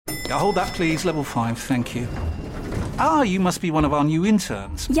Hold that, please. Level 5, thank you. Ah, you must be one of our new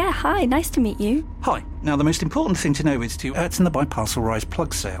interns. Yeah, hi, nice to meet you. Hi. Now, the most important thing to know is to in the biparcel rise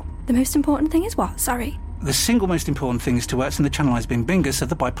plug sale. The most important thing is what? Sorry. The single most important thing is to in the channelized bin bingus of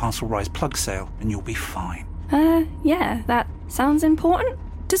the biparcel rise plug sale, and you'll be fine. Yeah, that sounds important.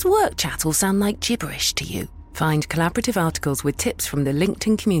 Does work chat all sound like gibberish to you? Find collaborative articles with tips from the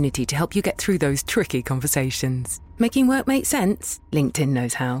LinkedIn community to help you get through those tricky conversations. Making work make sense? LinkedIn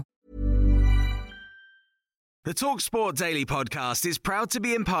knows how. The TalkSport Daily podcast is proud to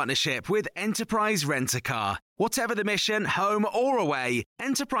be in partnership with Enterprise Rent-A-Car. Whatever the mission, home or away,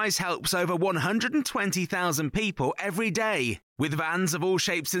 Enterprise helps over 120,000 people every day. With vans of all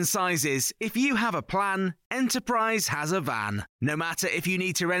shapes and sizes, if you have a plan, Enterprise has a van. No matter if you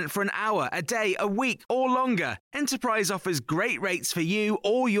need to rent for an hour, a day, a week or longer, Enterprise offers great rates for you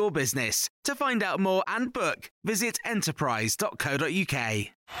or your business. To find out more and book, visit enterprise.co.uk.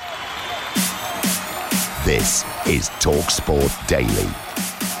 This is TalkSport Daily.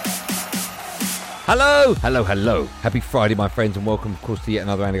 Hello. Happy Friday, my friends, and welcome, of course, to yet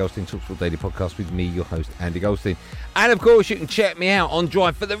another Andy Goldstein TalkSport Daily podcast with me, your host, Andy Goldstein. And, of course, you can check me out on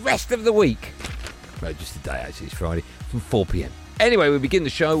Drive for the rest of the week. No, just today, actually, it's Friday, from 4 p.m. Anyway, we begin the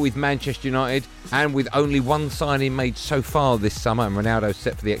show with Manchester United, and with only one signing made so far this summer, and Ronaldo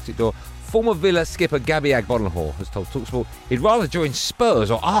set for the exit door, former Villa skipper Gabby Agbonlahor has told TalkSport he'd rather join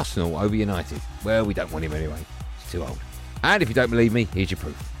Spurs or Arsenal over United. Well, we don't want him anyway. He's too old. And if you don't believe me, here's your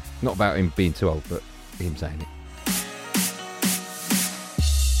proof. Not about him being too old, but him saying it.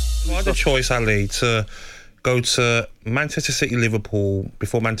 I had a choice, Ali, to go to Manchester City, Liverpool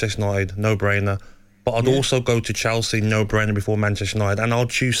before Manchester United, no-brainer. But I'd also go to Chelsea, no-brainer before Manchester United. And I'll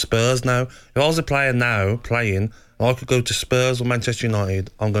choose Spurs now. If I was a player now, playing, I could go to Spurs or Manchester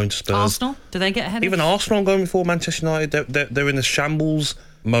United. I'm going to Spurs. Arsenal? Do they get ahead Even of Arsenal, I'm going before Manchester United. They're in a shambles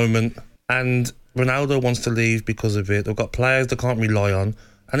moment. And Ronaldo wants to leave because of it. They've got players they can't rely on.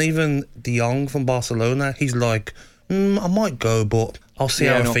 And even De Jong from Barcelona, he's like, I might go, but I'll see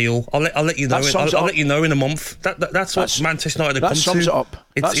how I feel. I'll let you know. I'll let you know in a month. That's what Manchester United have come to. It up.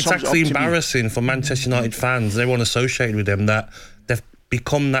 It's actually embarrassing for Manchester United fans. Everyone associated with them that they've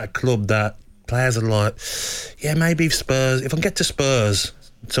become that club that players are like, yeah, maybe if I can get to Spurs,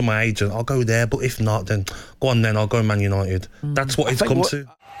 to my agent, I'll go there. But if not, then go on. Then I'll go Man United. That's what it's come to.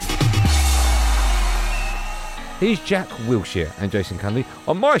 Here's Jack Wilshere and Jason Cunley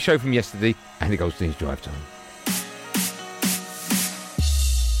on my show from yesterday, Andy Goldstein's Drive Time.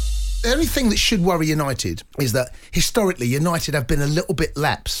 The only thing that should worry United is that historically United have been a little bit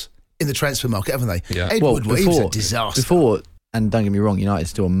lax in the transfer market, haven't they? Yeah. Ed Woodward, he was a disaster. Before, and don't get me wrong,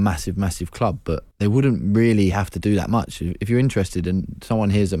 United's still a massive, massive club, but they wouldn't really have to do that much. If you're interested and someone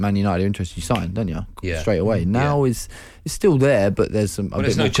hears that Man United are interested, you sign, don't you? Yeah. Straight away. Now it's still there, but there's some. But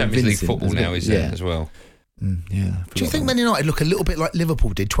there's no Champions League football now, is there, as well? Yeah. Do you think Man United look a little bit like Liverpool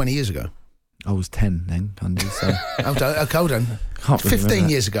did 20 years ago? I was 10 then, Andy, so... Hold on. Can't really 15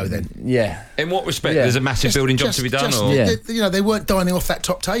 years ago then. Yeah. In what respect? There's a massive building job to be done? They weren't dining off that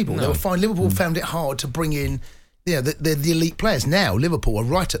top table. No. They were fine. Liverpool found it hard to bring in the elite players. Now, Liverpool are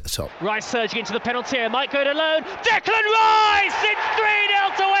right at the top. Rice surging into the penalty area, might go it alone. Declan Rice! It's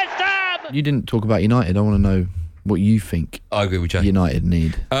 3-0 to West Ham! You didn't talk about United. I want to know what you think I agree with Jay. United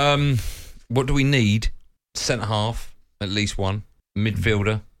need. What do we need? Centre half, at least one.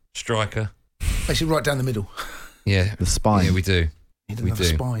 Midfielder, striker. Basically right down the middle. Yeah. The spine. Yeah, we do. We do.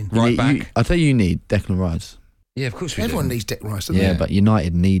 Spine. Right back. I tell you need Declan Rice. Yeah, of course we do. Everyone needs Declan Rice, doesn't they? Yeah, but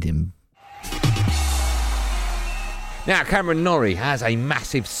United need him. Now, Cameron Norrie has a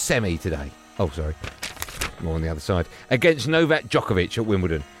massive semi today. Oh, sorry. More on the other side. Against Novak Djokovic at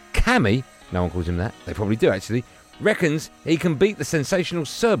Wimbledon. Cammy, no one calls him that, they probably do actually, reckons he can beat the sensational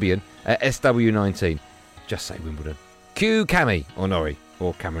Serbian at SW19. Just say Wimbledon. Cue Cammy or Norrie,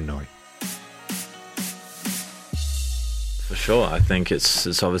 or Cameron Norrie. For sure, I think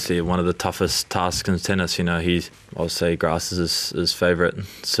it's obviously one of the toughest tasks in tennis. You know, I'll say grass is his favourite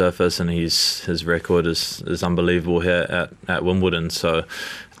surface, and his record is unbelievable here at Wimbledon. So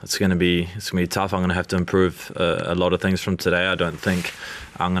it's going to be tough. I'm going to have to improve a lot of things from today. I don't think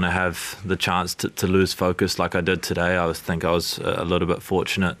I'm going to have the chance to lose focus like I did today. I think I was a little bit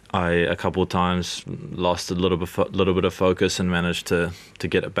fortunate. I a couple of times lost a little bit of focus and managed to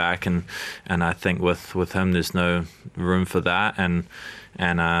get it back. And I think with him, there's no room for that. And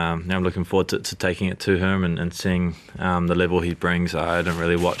I'm looking forward to taking it to him and seeing the level he brings. I didn't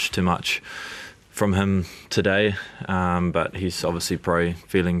really watch too much from him today, but he's obviously probably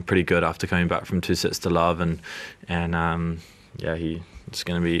feeling pretty good after coming back from 2 sets to love, and it's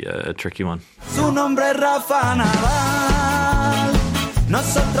going to be a tricky one. Su nombre es Rafa Nadal,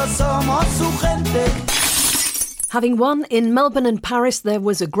 Nosotros somos su gente. Having won in Melbourne and Paris, there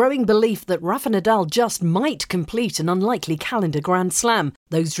was a growing belief that Rafa Nadal just might complete an unlikely calendar Grand Slam.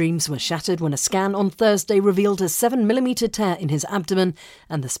 Those dreams were shattered when a scan on Thursday revealed a 7mm tear in his abdomen,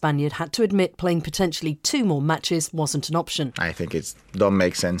 and the Spaniard had to admit playing potentially 2 more matches wasn't an option. I think it don't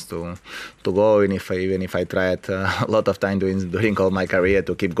make sense to go, even if I tried a lot of time during all my career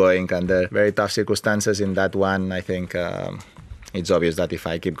to keep going under very tough circumstances. In that one, I think it's obvious that if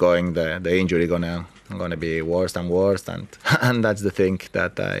I keep going, the injury gonna be worse and worse, and that's the thing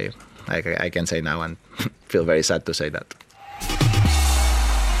that I can say now, and feel very sad to say that.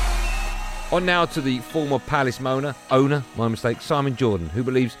 On now to the former Palace owner, Simon Jordan, who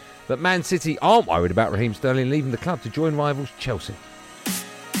believes that Man City aren't worried about Raheem Sterling leaving the club to join rivals Chelsea.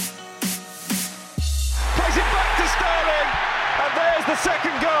 Plays it back to Sterling, and there's the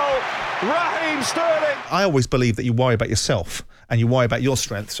second goal. Raheem Sterling. I always believe that you worry about yourself and you worry about your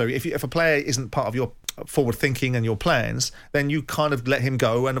strength. So if a player isn't part of your forward thinking and your plans, then you kind of let him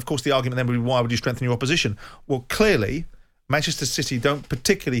go. And of course the argument then would be, why would you strengthen your opposition? Well, clearly Manchester City don't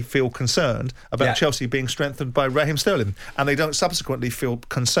particularly feel concerned about Chelsea being strengthened by Raheem Sterling, and they don't subsequently feel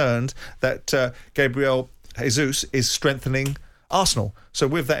concerned that Gabriel Jesus is strengthening Arsenal. So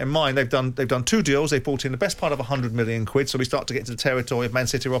with that in mind, they've done 2 deals. They've brought in the best part of 100 million quid. So we start to get into the territory of Man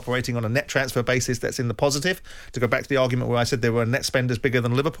City operating on a net transfer basis that's in the positive. To go back to the argument where I said they were net spenders bigger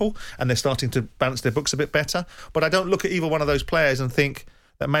than Liverpool, and they're starting to balance their books a bit better. But I don't look at either one of those players and think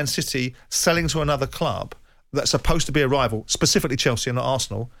that Man City selling to another club that's supposed to be a rival, specifically Chelsea and not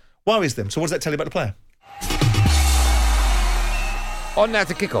Arsenal, worries them. So what does that tell you about the player? On now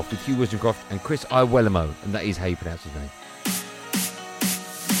to kick off with Hugh Wisdencroft and Chris Iwelumo, and that is how you pronounce his name.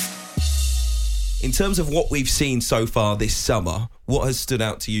 In terms of what we've seen so far this summer, what has stood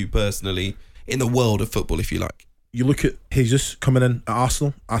out to you personally in the world of football, if you like? You look at Jesus coming in at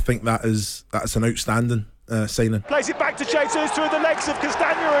Arsenal. I think that's an outstanding signing. Plays it back to Jesus through the legs of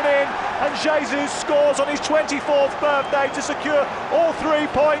Castagna and Jesus scores on his 24th birthday to secure all 3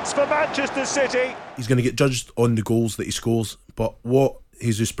 points for Manchester City. He's going to get judged on the goals that he scores, but what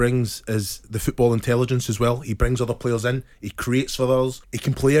Jesus brings is the football intelligence as well. He brings other players in, he creates for others, he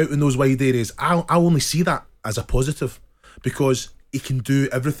can play out in those wide areas. I only see that as a positive because he can do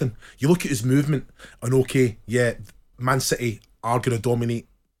everything. You look at his movement and Man City are going to dominate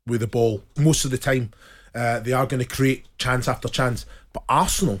with the ball most of the time. They are going to create chance after chance, but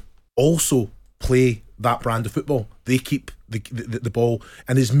Arsenal also play that brand of football. They keep the ball,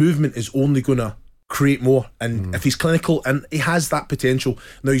 and his movement is only going to create more. And if he's clinical, and he has that potential.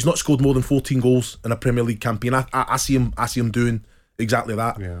 Now, he's not scored more than 14 goals in a Premier League campaign. I see him doing exactly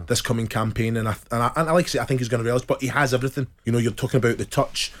that this coming campaign, and I like to say I think he's going to realize, but he has everything. You know, you're talking about the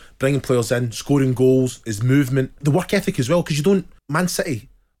touch, bringing players in, scoring goals, his movement, the work ethic as well, because Man City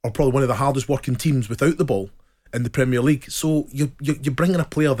are probably one of the hardest working teams without the ball in the Premier League. So you're bringing a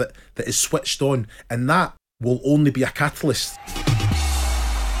player that is switched on, and that will only be a catalyst.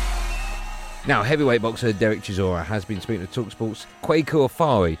 Now, heavyweight boxer Derek Chisora has been speaking to TalkSport's Kwaku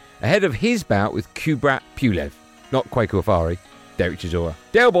Afari ahead of his bout with Kubrat Pulev. Not Kwaku Afari, Derek Chisora.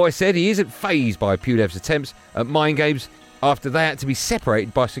 Del Boy said he isn't fazed by Pulev's attempts at mind games after they had to be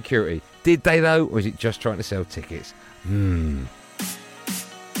separated by security. Did they though, or is it just trying to sell tickets? Can't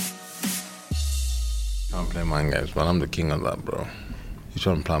play mind games, but I'm the king of that, bro. He's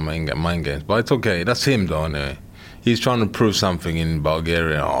trying to play mind games, but it's okay. That's him, though, anyway. He's trying to prove something in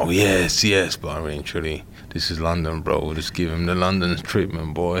Bulgaria. Oh, yes, but I mean, truly, this is London, bro. Just give him the London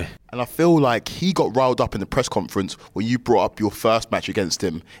treatment, boy. And I feel like he got riled up in the press conference when you brought up your first match against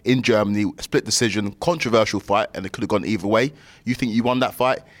him in Germany, split decision, controversial fight, and it could have gone either way. You think you won that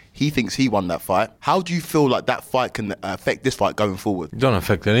fight? He thinks he won that fight. How do you feel like that fight can affect this fight going forward? It don't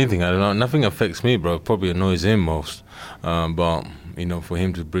affect anything. I don't know. Nothing affects me, bro. It probably annoys him most. But you know, for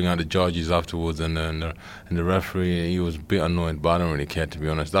him to bring out the judges afterwards and the referee, he was a bit annoyed. But I don't really care, to be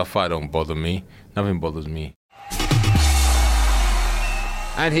honest. That fight don't bother me. Nothing bothers me.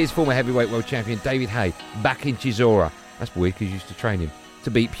 And his former heavyweight world champion David Haye back in Chisora. That's weird because he used to train him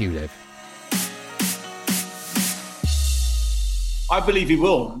to beat Pulev. I believe he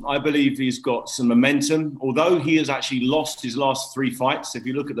will. I believe he's got some momentum. Although he has actually lost his last 3 fights, if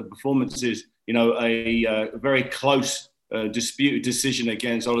you look at the performances, you know, a very close disputed decision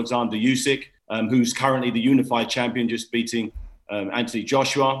against Alexander Usyk, who's currently the unified champion, just beating Anthony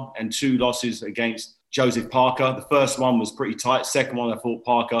Joshua, and 2 losses against Joseph Parker. The first one was pretty tight. Second one, I thought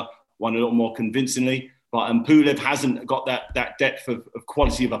Parker won a little more convincingly. But Pulev hasn't got that depth of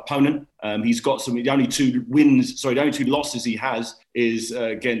quality of opponent. He's got the only 2 losses he has is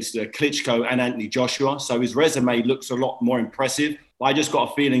against Klitschko and Anthony Joshua. So his resume looks a lot more impressive. But I just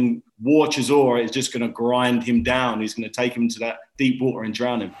got a feeling War Chisora is just going to grind him down. He's going to take him into that deep water and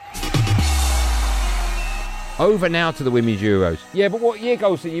drown him. Over now to the Women's Euros. Yeah, but what year,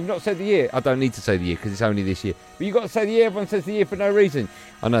 Golson? You've not said the year. I don't need to say the year because it's only this year. But you've got to say the year. Everyone says the year for no reason.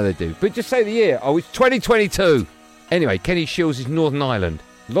 I know they do. But just say the year. Oh, it's 2022. Anyway, Kenny Shiels' Northern Ireland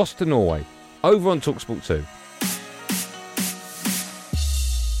lost to Norway. Over on TalkSport 2. The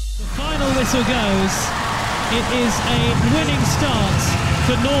final whistle goes. It is a winning start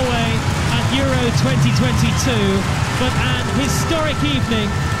for Norway at Euro 2022. But an historic evening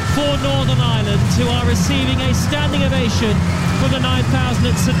for Northern Ireland, who are receiving a standing ovation from the 9,000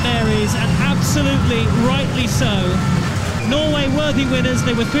 at St Mary's, and absolutely rightly so. Norway worthy winners.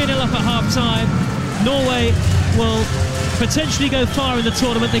 They were 3-0 up at half-time. Norway will potentially go far in the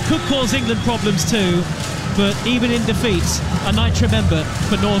tournament. They could cause England problems too, but even in defeat, a night to remember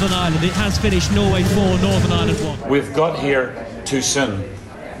for Northern Ireland. It has finished Norway 4, Northern Ireland 1. We've got here too soon.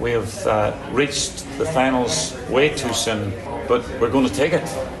 We have reached the finals way too soon, but we're going to take it.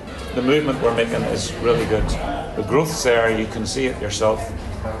 The movement we're making is really good. The growth's there, you can see it yourself.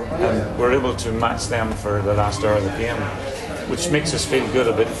 And we're able to match them for the last hour of the game, which makes us feel good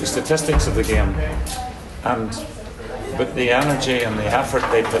about the statistics of the game. But the energy and the effort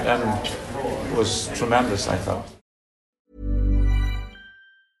they put in was tremendous, I thought.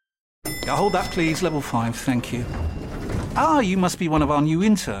 Hold that, please. Level 5, thank you. You must be one of our new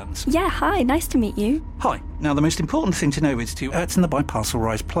interns. Yeah, hi, nice to meet you. Hi. Now, the most important thing to know is to in the Biparcel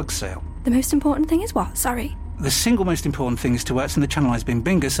Rise plug sale. The most important thing is what? Sorry. The single most important thing is to in the Channelized Bin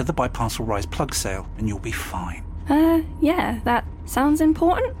Bingus of the Biparcel Rise plug sale, and you'll be fine. Yeah, that sounds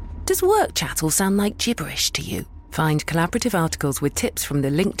important. Does work chat all sound like gibberish to you? Find collaborative articles with tips from the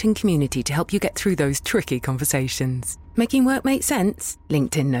LinkedIn community to help you get through those tricky conversations. Making work make sense?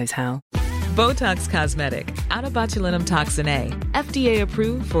 LinkedIn knows how. Botox Cosmetic, out of botulinum toxin A, FDA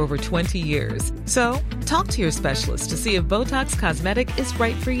approved for over 20 years. So, talk to your specialist to see if Botox Cosmetic is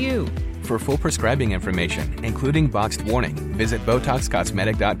right for you. For full prescribing information, including boxed warning, visit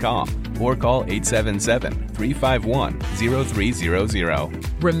BotoxCosmetic.com or call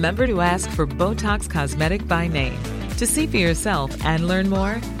 877-351-0300. Remember to ask for Botox Cosmetic by name. To see for yourself and learn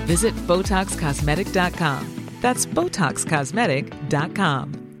more, visit BotoxCosmetic.com. That's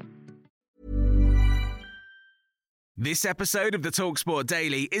BotoxCosmetic.com. This episode of the TalkSport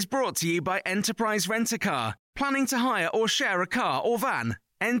Daily is brought to you by Enterprise Rent-A-Car. Planning to hire or share a car or van?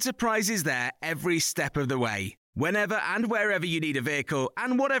 Enterprise is there every step of the way. Whenever and wherever you need a vehicle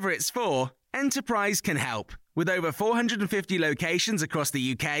and whatever it's for, Enterprise can help. With over 450 locations across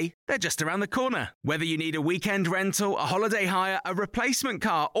the UK, they're just around the corner. Whether you need a weekend rental, a holiday hire, a replacement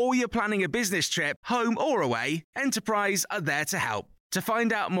car, or you're planning a business trip, home or away, Enterprise are there to help. To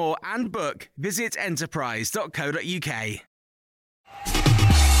find out more and book, visit enterprise.co.uk.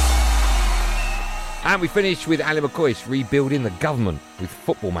 And we finished with Ali McCoy's rebuilding the government with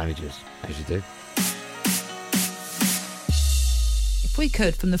football managers, as you do. If we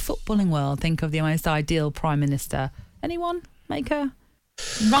could, from the footballing world, think of the most ideal Prime Minister, anyone make a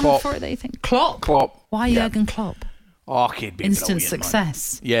run Klopp. for it that you think? Klopp? Why Jurgen Klopp? Oh, he'd be Instant brilliant,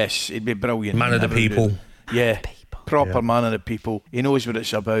 success. Man. Yes, he'd be brilliant. Man of the people. Yeah. Proper man of the people. He knows what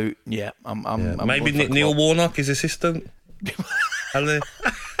it's about. Yeah, I'm maybe going for Neil Klopp. Warnock, his assistant. Hello.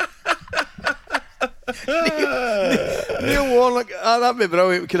 Neil Warnock, that'd be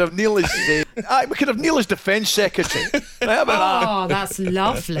brilliant. We could have Neil as defence secretary. Right, how about Oh, that's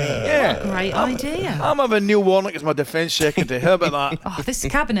lovely. Yeah. What a great idea. I'm having Neil Warnock as my defence secretary. How about that? Oh, this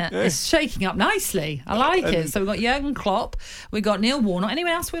cabinet is shaking up nicely. I like it. So we've got Jurgen Klopp, we've got Neil Warnock.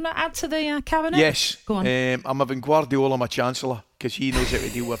 Anyone else we want to add to the cabinet? Yes. Go on. I'm having Guardiola, my chancellor, because he knows how to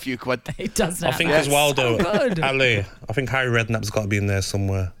deal with a few quid. He does I think as well, though, Ali, I think Harry Redknapp's got to be in there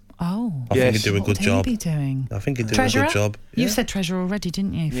somewhere. Oh. I think he'd do a What good would job. he be doing? I think he'd do Treasurer? a good job. You said treasurer already,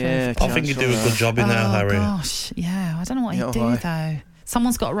 didn't you? I think he'd do a good job in there, Harry. Oh, gosh. Yeah, I don't know what he'd do, though.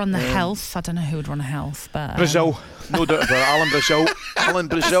 Someone's got to run the health. I don't know who would run health, but... Brazil, no doubt about it. Alan Brazil. Alan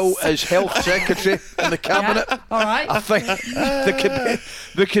Brazil is health secretary in the cabinet. Yeah, all right. I think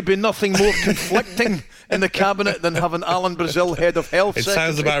there could be nothing more conflicting in the cabinet than having Alan Brazil head of health It secretary.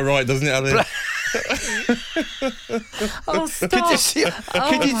 sounds about right, doesn't it, Ali? Oh, stop. Could you see him?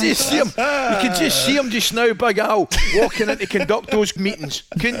 Could you just see him? You could just see him just now, Big Al, walking in to conduct those meetings,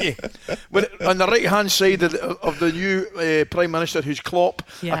 couldn't you? On the right-hand side of the new Prime Minister, who's Klopp,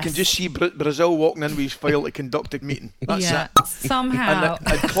 I can just see Brazil walking in with his file to conduct a meeting. That's it. Somehow.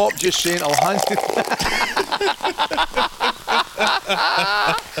 And Klopp just saying, I'll hand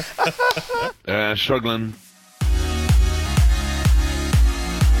it. Struggling.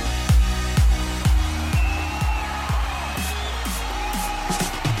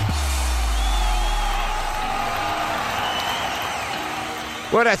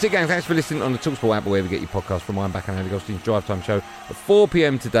 Well, that's it, gang. Thanks for listening on the TalkSport app or wherever you get your podcast from. I'm back on Andy Goldstein's Drive Time show at 4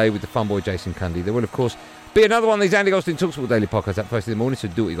 p.m. today with the fun boy Jason Cundy. There will, of course, be another one of these Andy Goldstein TalkSport Daily podcasts at first in the morning, so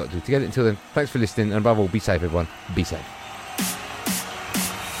do what you got to do to get it. Until then, thanks for listening, and above all, be safe, everyone. Be safe.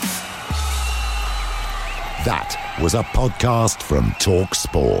 That was a podcast from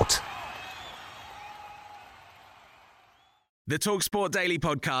TalkSport. The TalkSport Daily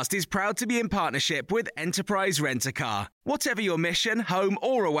Podcast is proud to be in partnership with Enterprise Rent-A-Car. Whatever your mission, home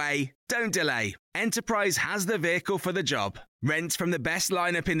or away, don't delay. Enterprise has the vehicle for the job. Rent from the best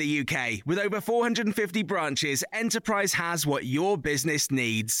lineup in the UK. With over 450 branches, Enterprise has what your business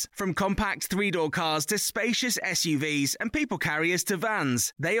needs. From compact three-door cars to spacious SUVs and people carriers to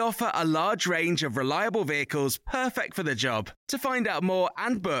vans, they offer a large range of reliable vehicles perfect for the job. To find out more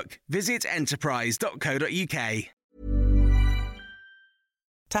and book, visit enterprise.co.uk.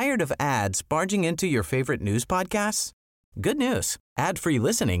 Tired of ads barging into your favorite news podcasts? Good news. Ad-free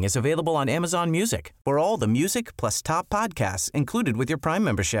listening is available on Amazon Music for all the music plus top podcasts included with your Prime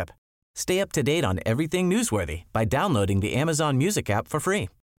membership. Stay up to date on everything newsworthy by downloading the Amazon Music app for free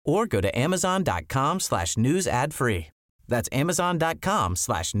or go to amazon.com/news ad free. That's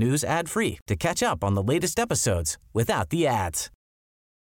amazon.com/news ad free to catch up on the latest episodes without the ads.